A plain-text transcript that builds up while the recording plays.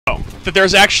that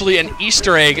there's actually an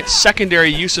Easter egg secondary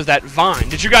use of that vine.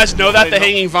 Did you guys know that, the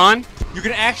hanging vine? You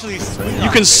can actually swing You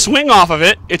can swing off of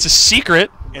it. It's a secret.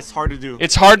 It's hard to do.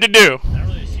 It's hard to do. Not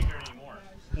really a secret anymore.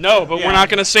 No, but we're not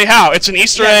going to say how. It's an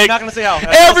Easter egg. We're not going to say how.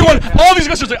 Everyone, all these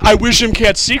guys are like, I wish MK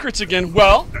had secrets again.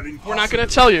 Well, we're not going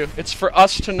to tell you. It's for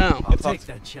us to know. I'll take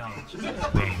that challenge.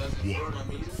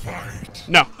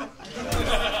 No.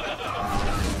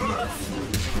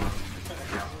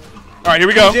 All right, here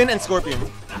we go. Jin and Scorpion.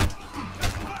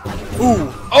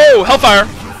 Ooh. Oh, Hellfire.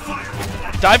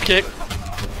 Dive kick.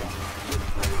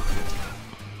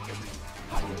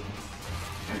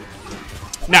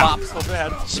 Now,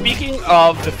 speaking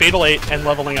of the Fatal 8 and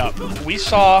leveling up, we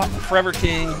saw Forever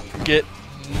King get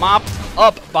mopped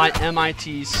up by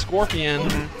MIT's Scorpion.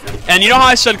 And you know how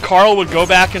I said Carl would go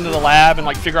back into the lab and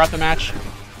like figure out the match?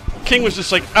 King was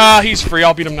just like, he's free,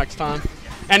 I'll beat him next time.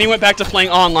 And he went back to playing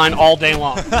online all day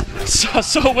long.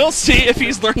 so we'll see if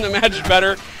he's learned the match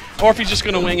better or if he's just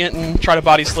going to wing it and try to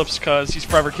body slips because he's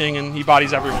Forever King and he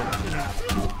bodies everyone.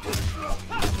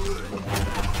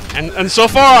 And so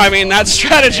far, I mean, that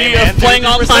strategy of playing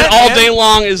online all day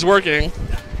long is working.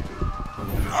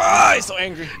 He's so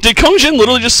angry. Did Kong Jin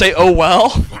literally just say, oh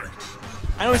well?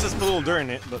 I know he says put a little dirt in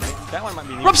it, but that one might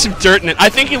be... Rub some dirt in it. I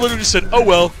think he literally just said, oh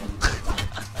well.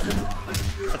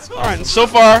 Alright, and so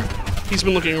far, he's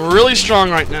been looking really strong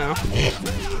right now.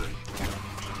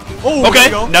 Oh,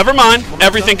 okay, never mind.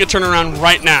 Everything could turn around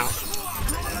right now.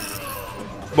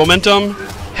 Momentum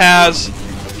has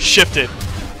shifted.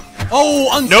 Oh,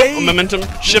 unsafe. Nope, momentum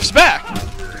shifts back.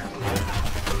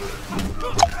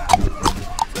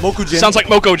 Moku Jin. Sounds like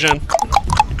Moko Jin.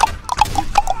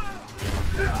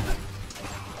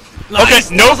 Nice.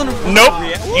 Okay, nope,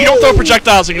 you don't throw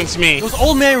projectiles against me. Those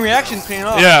old man reactions paying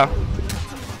off. Yeah.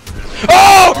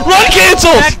 Oh, run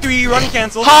cancels! Back 3, run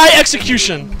cancels. High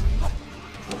execution.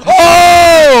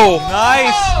 Oh!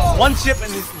 Nice. One chip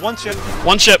and one chip.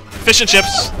 One chip. Fish and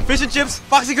chips. Fish and chips.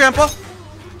 Foxy Grandpa.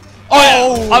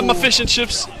 Oh, yeah. I'm a fish and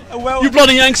chips. Well, You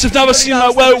bloody Yanks have never seen my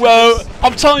wow.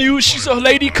 I'm telling you, she's a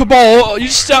lady cabal. You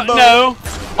just don't know.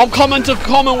 I'm coming to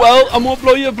Commonwealth. I'm gonna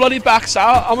blow your bloody backs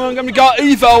out. I'm gonna go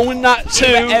Evo in that too.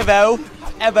 Evo.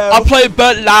 I play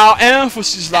Bert loud,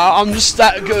 emphasis loud. I'm just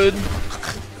that good.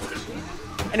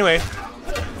 Anyway.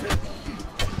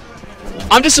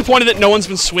 I'm disappointed that no one's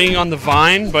been swinging on the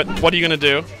vine, but what are you gonna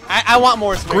do? I want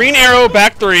more swings. Green arrow,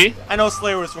 back 3. I know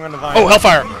Slayer would swing on the vine. Oh,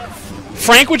 Hellfire.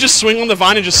 Frank would just swing on the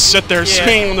vine and just sit there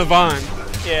swinging on the vine.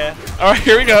 Yeah. Alright,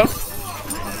 here we go.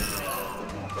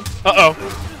 Uh-oh.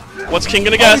 What's King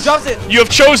gonna guess? He drops it. You have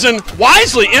chosen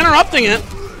wisely, interrupting it.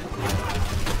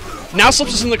 Now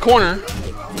slips us in the corner.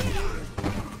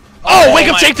 Oh, wake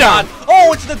up takedown! God.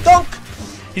 Oh, it's the dunk!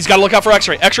 He's got to look out for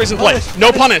X-ray. X-ray's in play.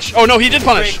 No punish. Oh, no, he did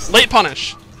punish. Breaks. Late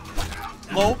punish.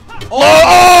 Low.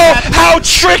 Oh, how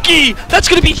tricky! That's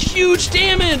going to be huge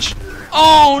damage.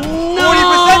 Oh, no.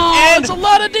 40% and that's a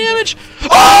lot of damage.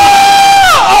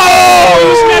 Oh!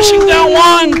 He's mashing down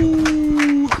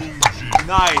 1.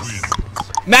 Nice.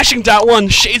 Mashing down 1.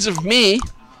 Shades of me.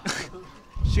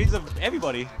 Shades of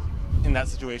everybody in that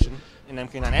situation. In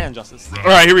MK9 and Injustice. All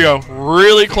right, here we go.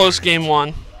 Really close game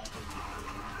 1.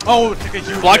 Oh, took a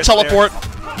huge Block risk teleport.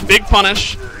 Big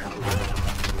punish.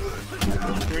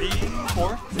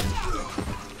 34.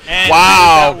 And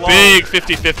Wow, big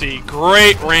 50-50.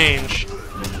 Great range.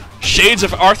 Shades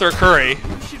of Arthur Curry.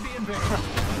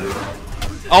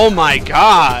 Oh my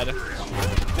god.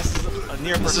 This is a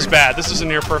near perfect. This is bad. This is a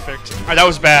near perfect. Alright, that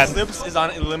was bad. Slips is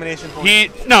on elimination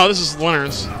point. No, this is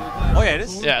winners. Oh yeah, it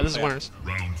is? Yeah, this is winners.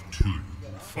 Round 2,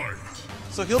 fight.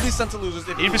 So he'll be sent to losers.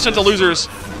 If He'd be sent to losers.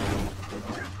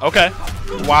 Okay.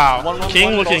 Wow. 1-1-1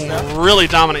 King looking goal step. really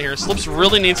dominant here. Slips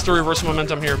really needs to reverse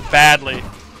momentum here badly.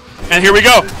 And here we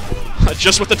go.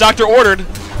 Just what the doctor ordered.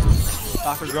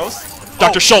 Dr. Gross.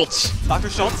 Dr. Schultz. Dr.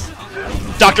 Schultz.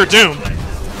 Dr. Doom.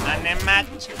 And then Matt.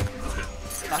 Victor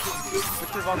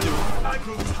Von Doom.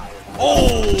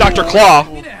 Oh! Dr. Claw.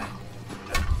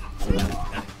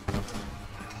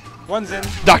 One's in.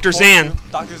 Dr. Zan.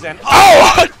 Dr. Zan.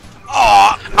 Oh!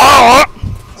 Oh!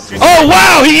 Oh,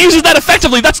 wow! He uses that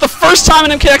effectively. That's the first time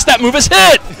in MKX that move is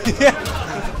hit.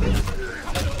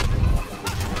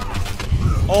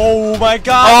 Oh my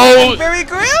god. Oh. Very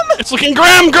grim. It's looking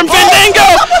grim. Grim Fandango.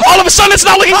 All of a sudden, it's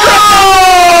not looking grim.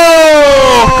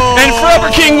 Oh! And Forever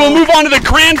King will move on to the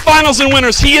grand finals and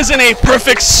winners. He is in a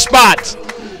perfect spot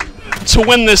to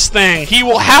win this thing. He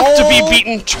will have to be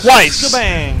beaten twice.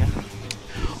 Bang.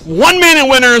 1 man in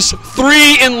winners,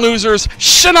 3 in losers.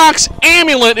 Shinnok's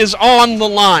amulet is on the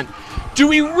line. Do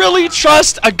we really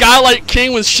trust a guy like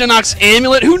King with Shinnok's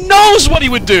amulet? Who knows what he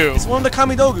would do? It's one of the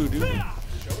Kamidogu, dude.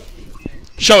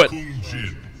 Show it.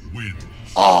 wins.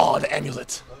 Oh, the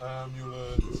amulet.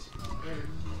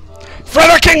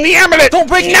 Forever King, the amulet. Don't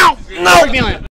break it now. No.